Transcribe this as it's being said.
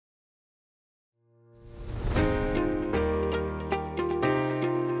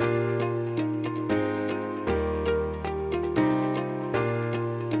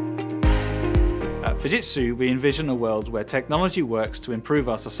Fujitsu, we envision a world where technology works to improve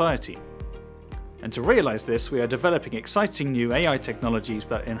our society. And to realize this, we are developing exciting new AI technologies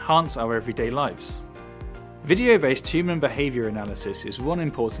that enhance our everyday lives. Video-based human behavior analysis is one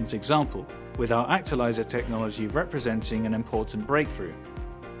important example, with our Actlyzer technology representing an important breakthrough.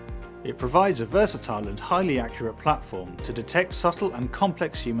 It provides a versatile and highly accurate platform to detect subtle and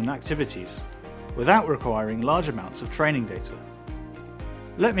complex human activities, without requiring large amounts of training data.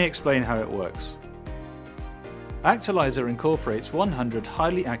 Let me explain how it works. Actlyzer incorporates 100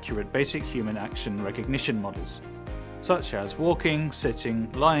 highly accurate basic human action recognition models, such as walking,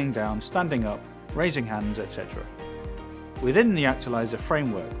 sitting, lying down, standing up, raising hands, etc. Within the Actlyzer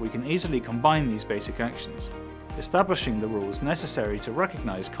framework, we can easily combine these basic actions, establishing the rules necessary to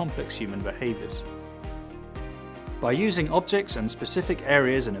recognize complex human behaviors. By using objects and specific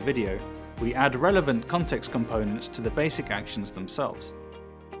areas in a video, we add relevant context components to the basic actions themselves.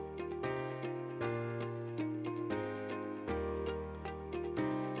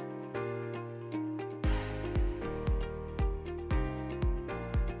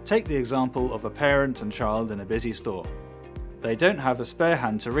 Take the example of a parent and child in a busy store. They don't have a spare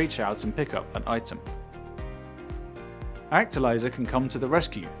hand to reach out and pick up an item. Actlyzer can come to the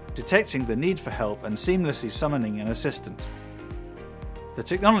rescue, detecting the need for help and seamlessly summoning an assistant. The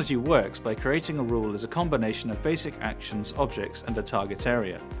technology works by creating a rule as a combination of basic actions, objects, and a target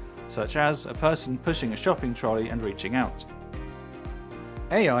area, such as a person pushing a shopping trolley and reaching out.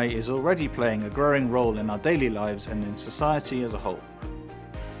 AI is already playing a growing role in our daily lives and in society as a whole.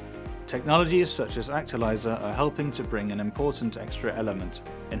 Technologies such as Actlyzer are helping to bring an important extra element,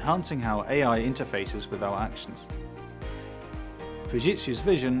 enhancing how AI interfaces with our actions. Fujitsu's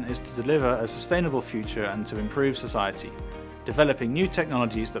vision is to deliver a sustainable future and to improve society, developing new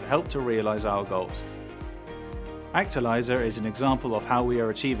technologies that help to realize our goals. Actlyzer is an example of how we are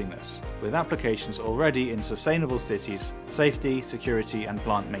achieving this, with applications already in sustainable cities, safety, security, and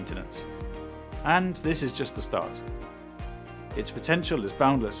plant maintenance. And this is just the start. Its potential is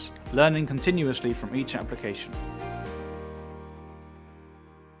boundless, learning continuously from each application.